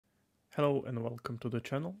Hello and welcome to the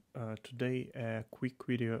channel. Today a quick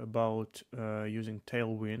video about using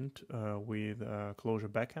Tailwind with Clojure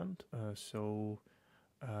Backend.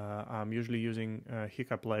 I'm usually using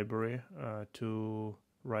Hiccup library to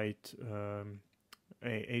write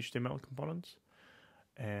HTML components,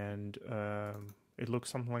 and it looks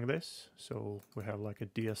something like this. So we have like a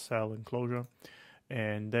DSL in Clojure,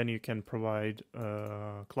 and then you can provide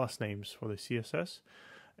class names for the CSS.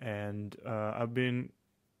 And I've been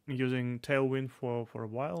using Tailwind for a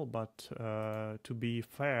while, but to be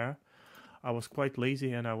fair, I was quite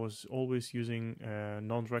lazy and I was always using a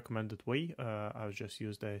non-recommended way. I just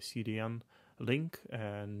used a CDN link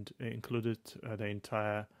and included the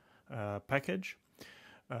entire package.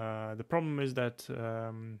 The problem is that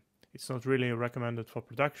it's not really recommended for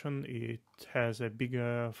production. It has a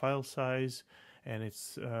bigger file size and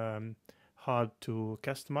it's hard to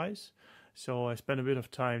customize. So I spent a bit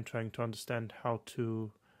of time trying to understand how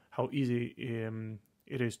easy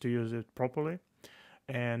it is to use it properly,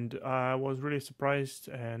 and I was really surprised,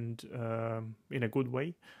 and in a good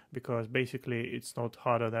way, because basically it's not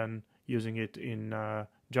harder than using it in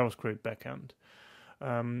JavaScript backend.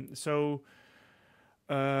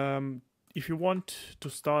 If you want to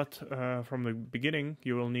start from the beginning,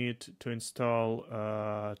 you will need to install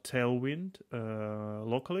Tailwind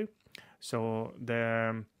locally. So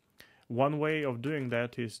one way of doing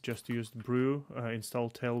that is just to use brew install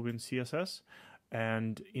Tailwind CSS,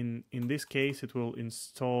 and in this case it will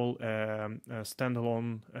install a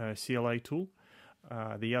standalone CLI tool.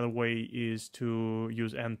 The other way is to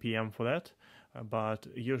use npm for that, but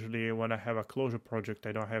usually when I have a Clojure project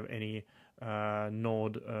I don't have any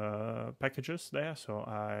node packages there, so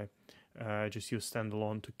I just use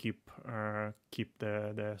standalone to keep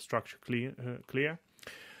the structure clear.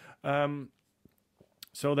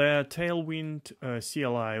 So the Tailwind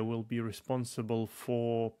CLI will be responsible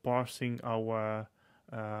for parsing our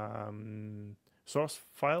source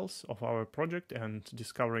files of our project and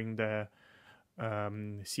discovering the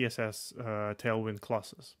CSS Tailwind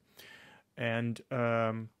classes. And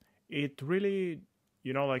it really,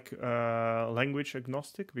 language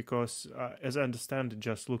agnostic, because as I understand, it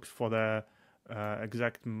just looks for the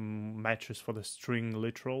exact matches for the string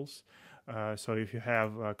literals. So if you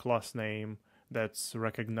have a class name that's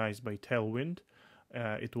recognized by Tailwind,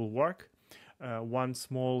 it will work. One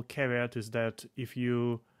small caveat is that if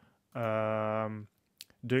you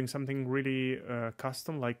doing something really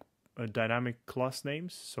custom, like dynamic class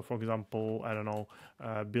names, so for example, I don't know,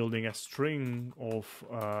 building a string of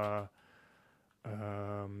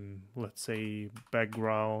let's say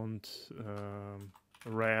background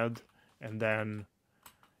red, and then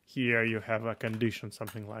here you have a condition,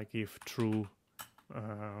 something like if true,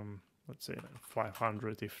 let's say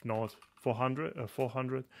 500, if not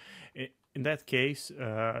 400. In that case,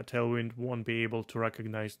 Tailwind won't be able to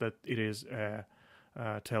recognize that it is a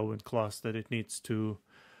Tailwind class that it needs to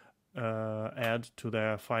add to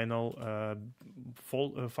the final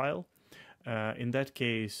file. In that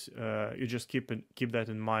case, you just keep that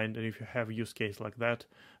in mind, and if you have a use case like that,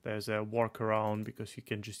 there's a workaround, because you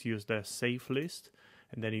can just use the safe list,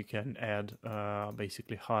 and then you can add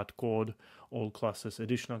basically hard code all classes,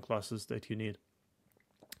 additional classes that you need.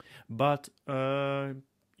 But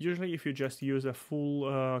usually if you just use a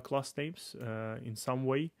full class names in some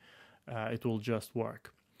way, it will just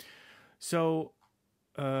work. So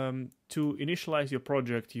to initialize your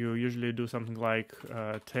project, you usually do something like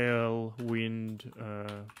Tailwind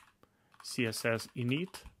CSS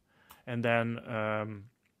init, and then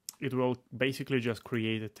it will basically just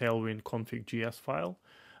create a Tailwind config.js file.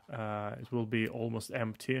 It will be almost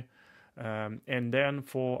empty. And then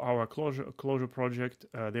for our Clojure project,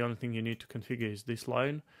 the only thing you need to configure is this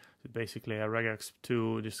line. So basically a regex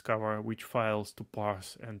to discover which files to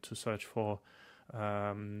parse and to search for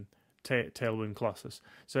Tailwind classes.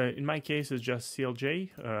 So in my case, it's just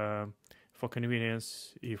CLJ. For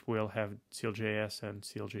convenience, if we'll have CLJS and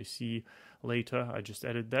CLJC later, I just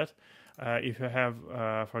added that. If you have,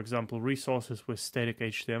 for example, resources with static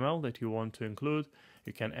HTML that you want to include,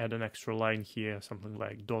 you can add an extra line here, something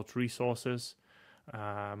like .resources,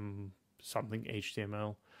 something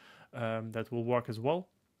HTML. That will work as well.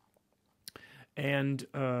 And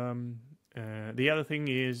the other thing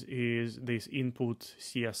is this input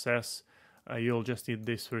CSS. You'll just need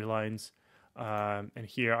these 3 lines. And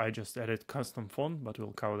here I just added custom font, but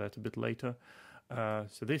we'll cover that a bit later.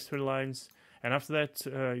 So these 3 lines, and after that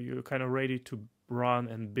you're kind of ready to run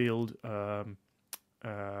and build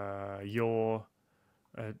your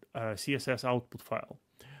CSS output file.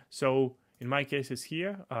 So in my case it's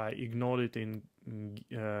here. I ignored it in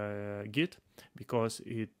Git because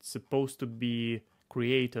it's supposed to be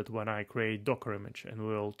created when I create Docker image, and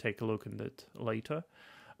we'll take a look at it later.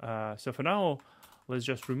 So for now, let's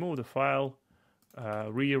just remove the file,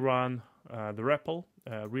 rerun the REPL,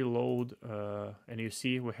 reload, and you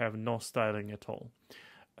see we have no styling at all.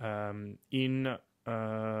 In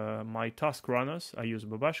my task runners, I use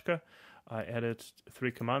Babashka. I added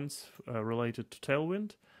 3 commands related to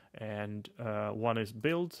Tailwind, and one is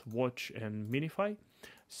build, watch, and minify.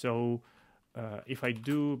 So if I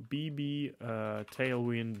do bb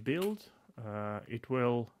tailwind build, it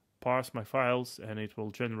will parse my files and it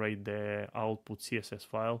will generate the output CSS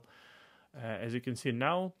file. As you can see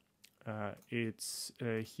now, it's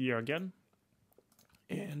here again.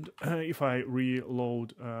 And if I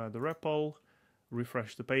reload the REPL,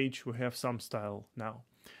 refresh the page, we have some style now.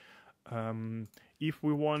 If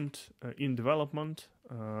we want in development,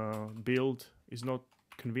 build is not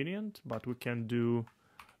convenient, but we can do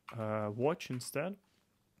watch instead.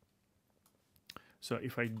 So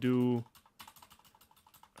if I do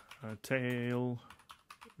tailwind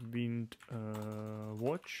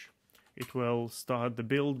watch, it will start the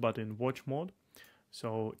build but in watch mode.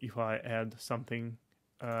 So if I add something,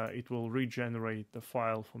 it will regenerate the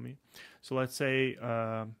file for me. So let's say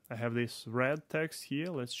I have this red text here.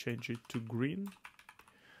 Let's change it to green.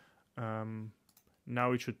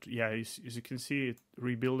 Now it should, yeah, as you can see, it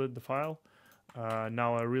rebuilded the file.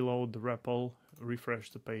 Now I reload the REPL, refresh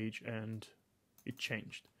the page, and it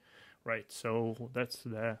changed. Right, so that's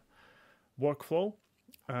the workflow.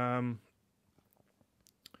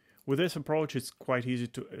 With this approach, it's quite easy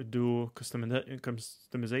to do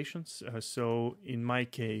customizations. So in my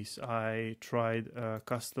case, I tried a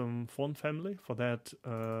custom font family. For that,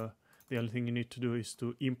 the only thing you need to do is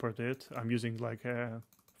to import it. I'm using like a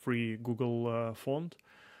free Google font.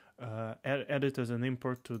 Add it as an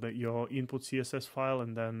import to your input CSS file,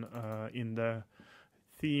 and then in the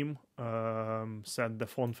theme, set the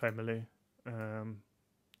font family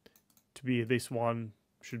to be this one,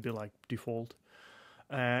 should be like default.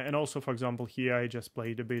 And also, for example, here I just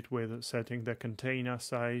played a bit with setting the container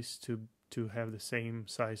size to have the same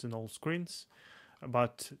size in all screens.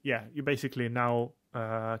 But yeah, you basically now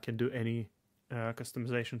can do any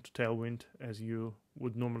customization to Tailwind as you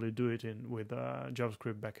would normally do it with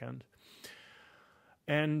JavaScript backend.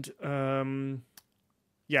 And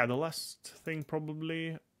yeah, the last thing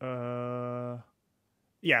probably,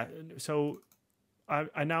 yeah, so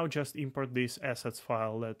I now just import this assets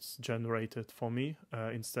file that's generated for me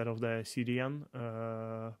instead of the CDN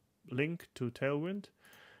link to Tailwind,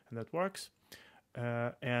 and that works.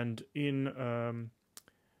 And in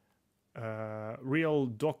real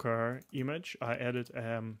Docker image, I added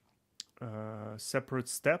a separate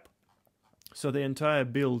step. So the entire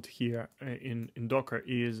build here in Docker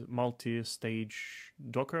is multi-stage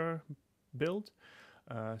Docker build.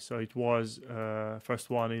 So it was, first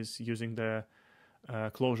one is using the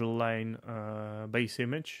Clojure line base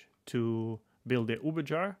image to build the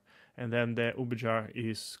uberjar, and then the uberjar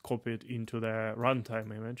is copied into the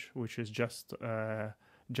runtime image, which is just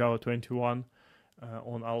Java 21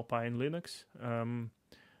 on Alpine Linux.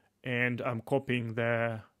 And I'm copying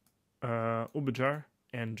the uberjar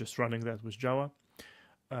and just running that with Java.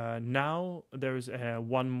 Now there is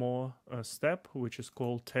one more step, which is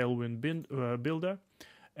called Tailwind Builder,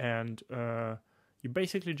 and you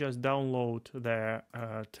basically just download the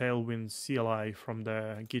Tailwind CLI from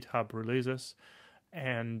the GitHub releases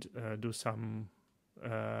and do some,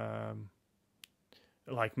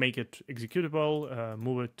 like make it executable,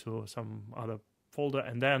 move it to some other folder,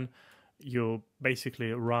 and then you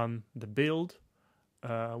basically run the build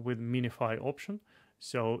with minify option.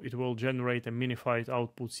 So it will generate a minified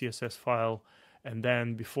output CSS file, and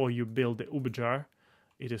then before you build the uberjar,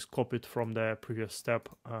 it is copied from the previous step,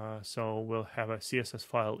 so we'll have a CSS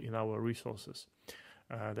file in our resources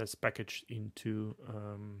that's packaged into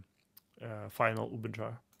final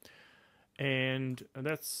uberjar. And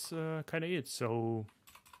that's kind of it. So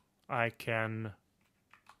I can,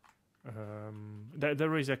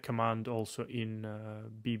 there is a command also in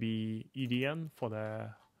bb-edn for the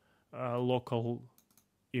local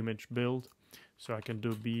image build. So I can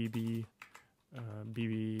do bb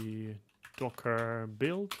docker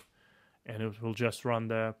build, and it will just run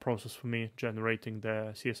the process for me, generating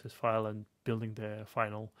the CSS file and building the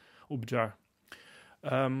final uberjar.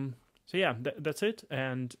 So yeah, that's it.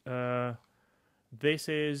 And this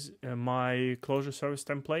is my Clojure service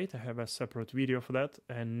template. I have a separate video for that.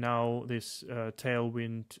 And now this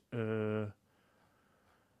Tailwind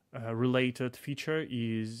related feature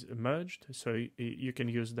is merged, so you can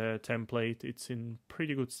use the template. It's in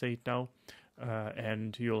pretty good state now,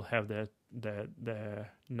 and you'll have the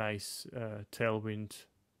nice Tailwind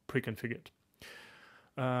pre-configured.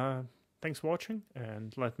 Thanks for watching,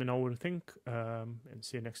 and let me know what you think, and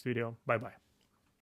see you next video. Bye bye.